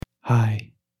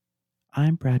Hi,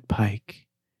 I'm Brad Pike,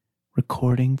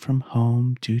 recording from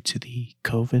home due to the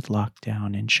COVID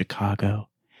lockdown in Chicago,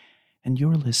 and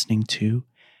you're listening to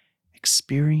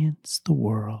Experience the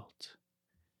World.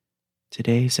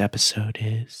 Today's episode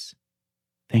is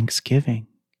Thanksgiving.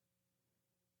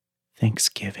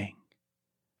 Thanksgiving,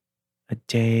 a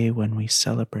day when we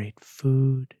celebrate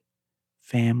food,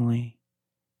 family,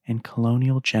 and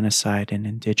colonial genocide in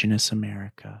Indigenous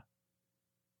America.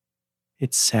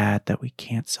 It's sad that we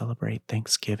can't celebrate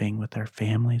Thanksgiving with our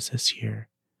families this year,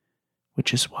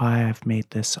 which is why I've made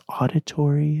this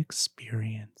auditory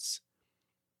experience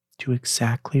to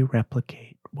exactly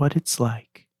replicate what it's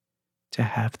like to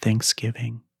have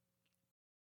Thanksgiving.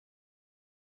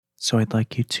 So I'd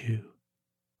like you to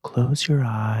close your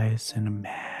eyes and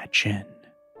imagine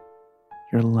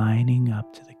you're lining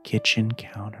up to the kitchen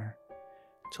counter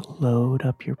to load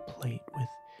up your plate with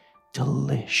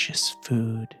delicious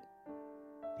food.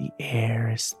 The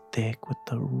air is thick with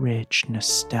the rich,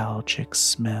 nostalgic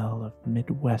smell of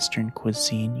Midwestern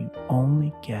cuisine you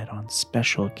only get on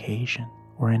special occasion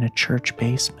or in a church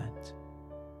basement.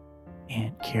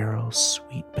 Aunt Carol's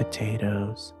sweet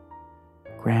potatoes,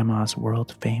 Grandma's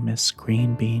world-famous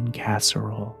green bean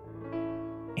casserole,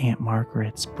 Aunt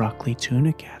Margaret's broccoli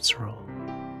tuna casserole,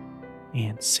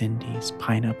 Aunt Cindy's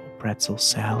pineapple pretzel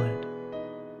salad,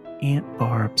 Aunt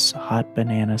Barb's hot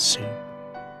banana soup,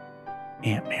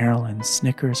 Aunt Marilyn's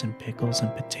Snickers and pickles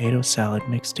and potato salad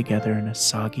mixed together in a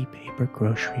soggy paper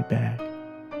grocery bag.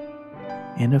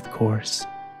 And of course,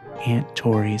 Aunt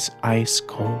Tori's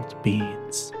ice-cold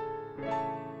beans.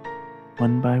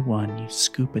 One by one, you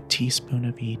scoop a teaspoon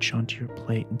of each onto your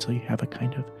plate until you have a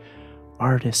kind of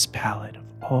artist's palette of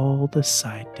all the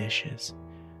side dishes,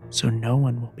 so no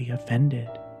one will be offended.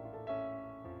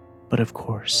 But of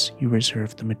course, you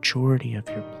reserve the majority of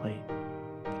your plate,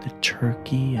 the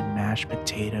turkey and mashed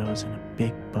potatoes and a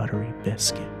big buttery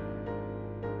biscuit.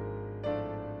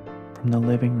 From the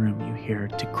living room you hear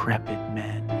decrepit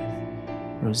men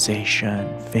with rosacea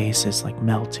and faces like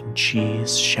melting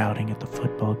cheese shouting at the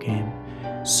football game,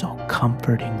 so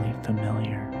comfortingly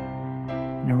familiar,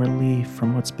 and a relief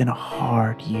from what's been a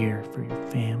hard year for your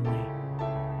family.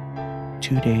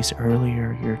 2 days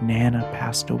earlier, your Nana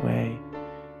passed away.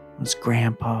 It was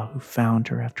Grandpa who found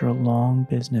her after a long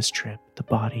business trip, the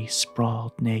body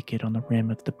sprawled naked on the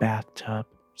rim of the bathtub,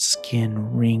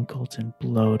 skin wrinkled and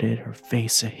bloated, her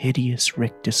face a hideous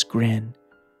rictus grin.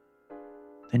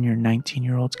 Then your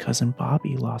 19-year-old cousin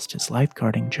Bobby lost his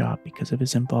lifeguarding job because of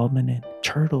his involvement in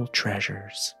Turtle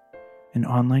Treasures, an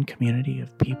online community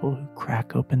of people who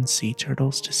crack open sea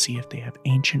turtles to see if they have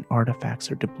ancient artifacts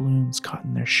or doubloons caught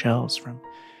in their shells from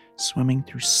swimming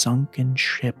through sunken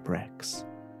shipwrecks.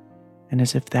 And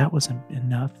as if that wasn't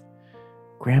enough,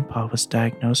 Grandpa was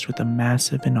diagnosed with a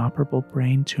massive inoperable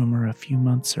brain tumor a few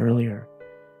months earlier,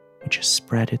 which has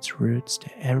spread its roots to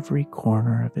every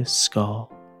corner of his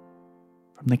skull.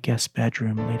 From the guest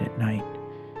bedroom late at night,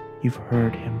 you've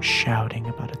heard him shouting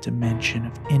about a dimension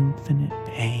of infinite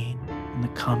pain and the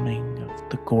coming of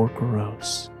the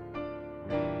Gorgoros.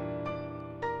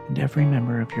 And every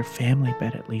member of your family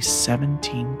bet at least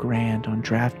 $17,000 on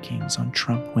DraftKings on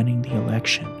Trump winning the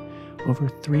election. Over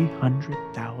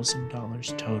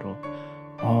 $300,000 total,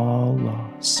 all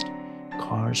lost.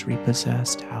 Cars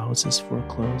repossessed, houses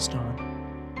foreclosed on.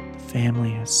 The family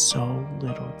has so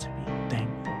little to be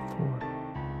thankful for.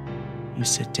 You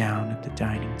sit down at the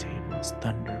dining table as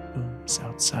thunder booms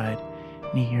outside,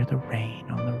 and you hear the rain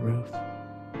on the roof.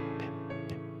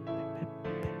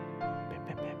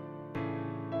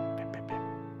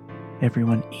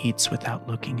 Everyone eats without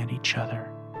looking at each other.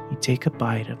 You take a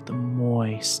bite of the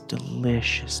moist,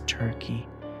 delicious turkey,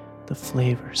 the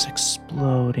flavors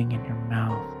exploding in your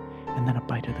mouth, and then a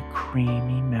bite of the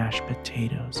creamy mashed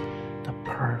potatoes, the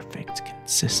perfect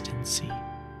consistency.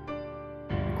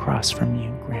 Across from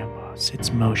you, Grandpa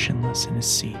sits motionless in his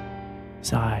seat,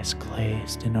 his eyes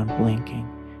glazed and unblinking,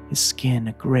 his skin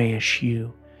a grayish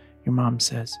hue. Your mom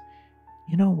says,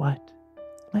 "You know what?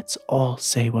 Let's all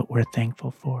say what we're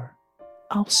thankful for.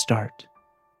 I'll start.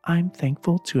 I'm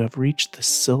thankful to have reached the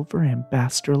silver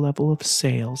ambassador level of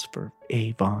sales for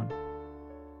Avon."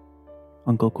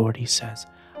 Uncle Gordy says,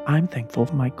 "I'm thankful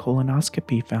my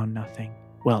colonoscopy found nothing.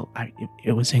 Well,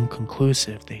 it was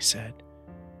inconclusive," they said.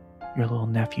 Your little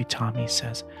nephew Tommy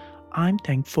says, "I'm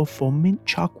thankful for mint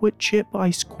chocolate chip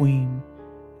ice cream."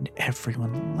 And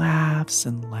everyone laughs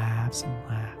and laughs and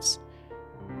laughs.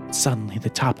 Suddenly,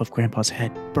 the top of Grandpa's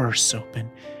head bursts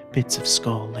open. bits of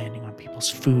skull landing on people's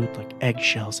food like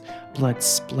eggshells, blood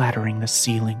splattering the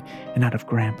ceiling, and out of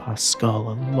Grandpa's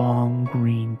skull, a long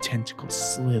green tentacle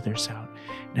slithers out,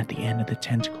 and at the end of the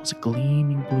tentacle is a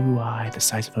gleaming blue eye the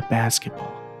size of a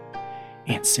basketball.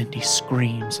 Aunt Cindy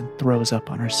screams and throws up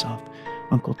on herself.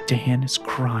 Uncle Dan is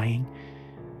crying,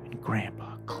 and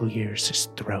Grandpa clears his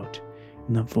throat,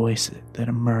 and the voice that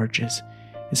emerges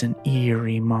is an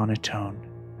eerie monotone.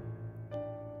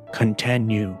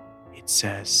 "Continue," it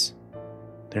says.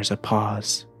 There's a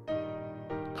pause.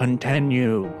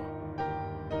 "Continue."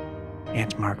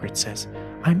 Aunt Margaret says,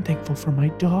 "I'm thankful for my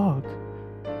dog."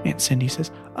 Aunt Cindy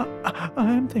says,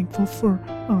 I'm thankful for,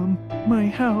 my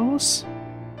house."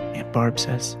 Aunt Barb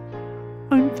says,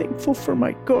 "I'm thankful for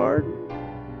my garden."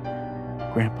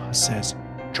 Grandpa says,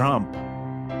 Trump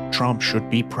should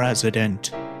be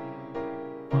president."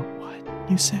 What,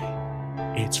 you say?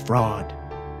 "It's fraud.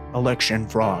 Election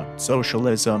fraud.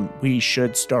 Socialism. We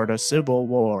should start a civil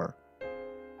war."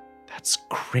 "That's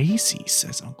crazy,"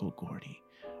 says Uncle Gordy.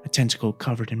 A tentacle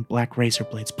covered in black razor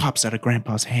blades pops out of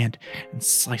Grandpa's hand and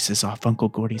slices off Uncle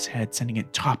Gordy's head, sending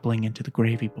it toppling into the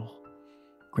gravy bowl.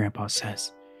 Grandpa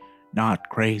says, "Not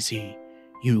crazy.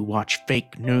 You watch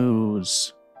fake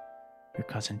news." Your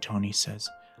cousin Tony says,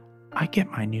 "I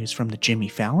get my news from the Jimmy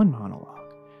Fallon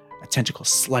monologue." A tentacle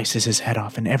slices his head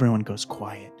off and everyone goes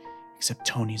quiet, except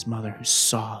Tony's mother, who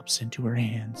sobs into her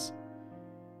hands.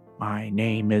 "My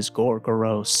name is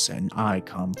Gorgoros, and I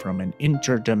come from an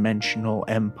interdimensional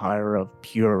empire of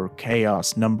pure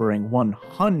chaos numbering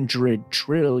 100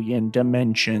 trillion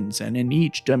dimensions, and in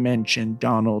each dimension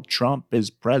Donald Trump is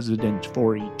president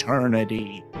for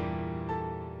eternity."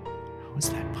 How is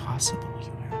that possible,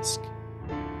 you ask?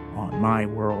 On my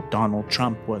world, Donald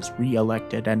Trump was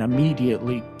re-elected and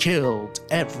immediately killed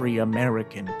every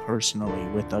American personally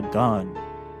with a gun.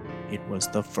 It was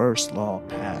the first law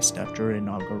passed after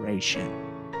inauguration,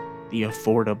 the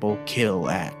Affordable Kill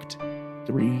Act.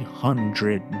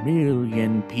 300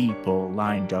 million people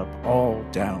lined up all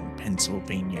down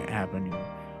Pennsylvania Avenue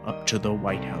up to the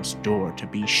White House door to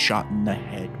be shot in the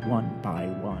head one by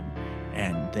one,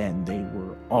 and then they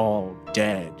were all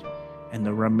dead. And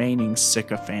the remaining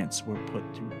sycophants were put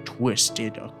through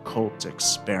twisted occult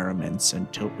experiments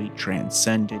until we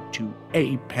transcended to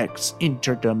apex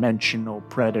interdimensional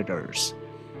predators.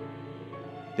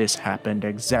 This happened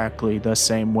exactly the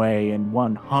same way in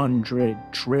 100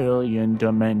 trillion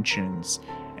dimensions.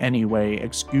 Anyway,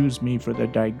 excuse me for the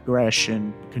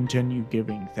digression. Continue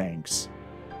giving thanks.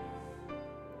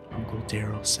 Uncle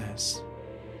Daryl says,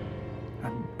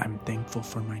 I'm thankful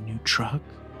for my new truck.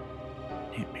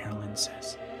 Aunt Marilyn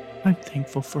says, I'm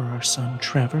thankful for our son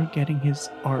Trevor getting his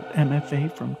art MFA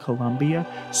from Columbia.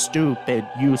 Stupid,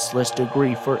 useless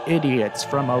degree for idiots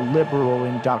from a liberal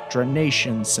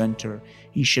indoctrination center.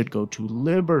 He should go to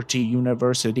Liberty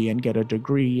University and get a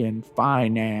degree in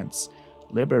finance.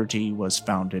 Liberty was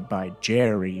founded by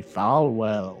Jerry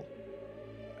Falwell.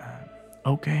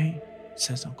 Okay,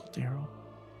 says Uncle Daryl.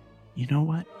 You know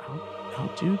what?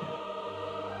 I'll do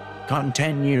that.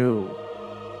 Continue.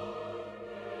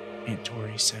 Aunt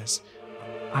Tori says,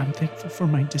 I'm thankful for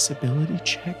my disability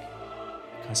check.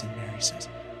 Cousin Mary says,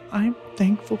 I'm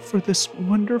thankful for this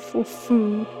wonderful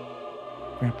food.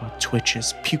 Grandpa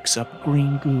twitches, pukes up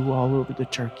green goo all over the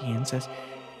turkey and says,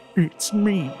 It's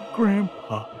me,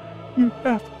 Grandpa. You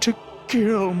have to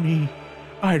kill me.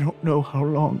 I don't know how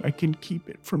long I can keep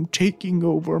it from taking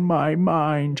over my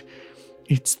mind.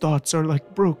 Its thoughts are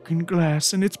like broken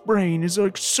glass and its brain is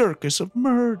a circus of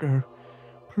murder.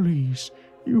 Please,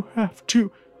 you have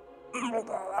to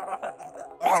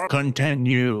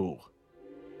continue.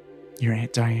 Your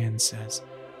Aunt Diane says,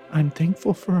 I'm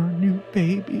thankful for our new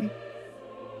baby.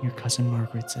 Your cousin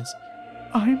Margaret says,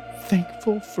 I'm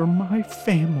thankful for my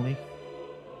family.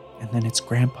 And then it's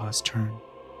Grandpa's turn.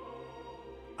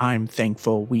 I'm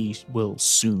thankful we will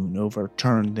soon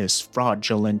overturn this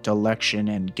fraudulent election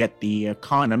and get the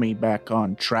economy back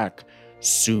on track.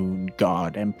 Soon,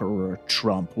 God Emperor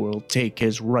Trump will take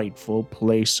his rightful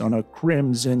place on a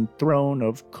crimson throne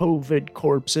of COVID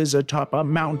corpses atop a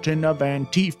mountain of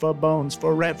Antifa bones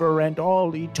forever and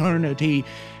all eternity.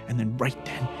 And then right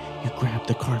then, you grab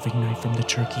the carving knife from the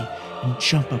turkey and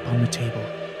jump up on the table.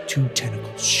 2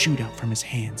 tentacles shoot out from his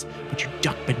hands, but you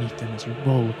duck beneath them as you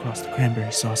roll across the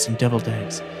cranberry sauce and deviled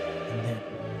eggs. And then,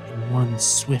 in one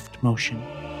swift motion,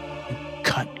 you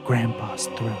cut Grandpa's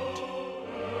throat.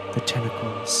 The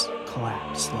tentacles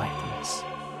collapse lifeless.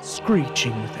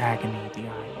 Screeching with agony, the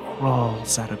eye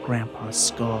crawls out of Grandpa's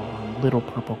skull on little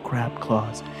purple crab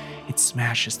claws. It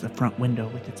smashes the front window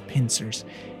with its pincers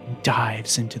and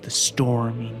dives into the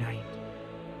stormy night.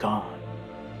 Gone.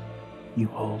 You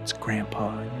hold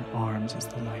Grandpa in your arms as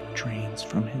the life drains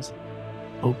from his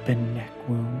open neck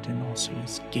wound and also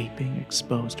his gaping,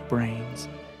 exposed brains.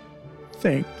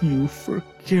 "Thank you for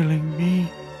killing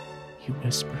me," he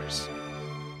whispers.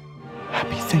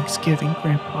 "Happy Thanksgiving,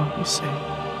 Grandpa," you say.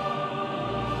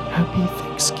 "Happy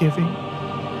Thanksgiving."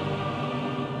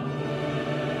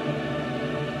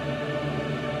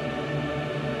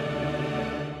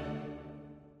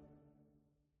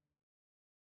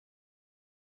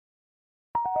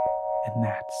 And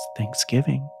that's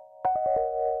Thanksgiving.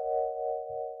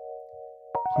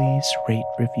 Please rate,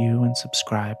 review, and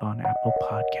subscribe on Apple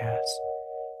Podcasts.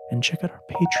 And check out our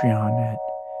Patreon at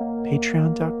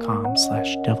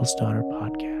patreon.com/Devil's Daughter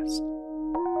Podcast.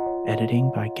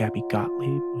 Editing by Gabby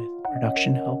Gottlieb with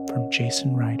production help from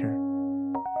Jason Ryder.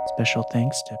 Special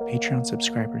thanks to Patreon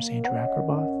subscribers Andrew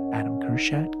Akraboff, Adam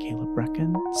Kershat, Caleb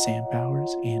Brecken, Sam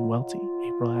Bowers, Ann Welty,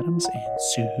 April Adams, and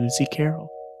Susie Carroll.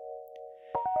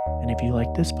 And if you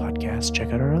like this podcast,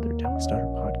 check out our other Devil's Daughter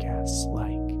podcasts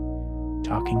like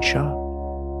Talking Shop,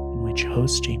 in which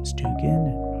hosts James Dugan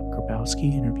and Rob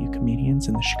Grabowski interview comedians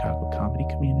in the Chicago comedy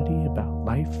community about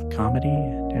life, comedy,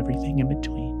 and everything in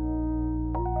between.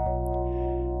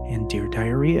 And Dear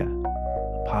Diarrhea,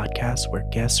 a podcast where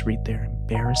guests read their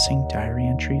embarrassing diary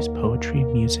entries, poetry,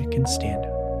 music, and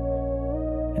stand-up.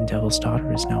 And Devil's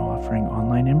Daughter is now offering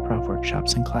online improv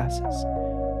workshops and classes.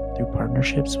 Through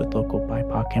partnerships with local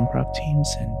BIPOC improv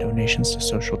teams and donations to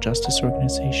social justice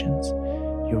organizations,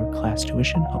 your class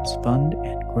tuition helps fund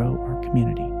and grow our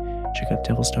community. Check out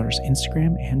Devil's Daughter's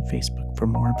Instagram and Facebook for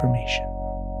more information.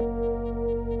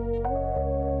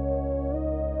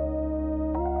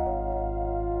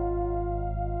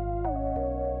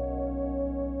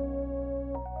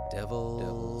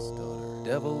 Devil's Daughter.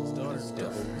 Devil's Daughter.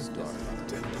 Devil's Daughter.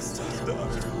 Devil's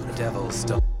Daughter. Devil's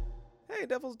Daughter. Hey,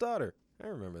 Devil's Daughter. I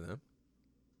remember them.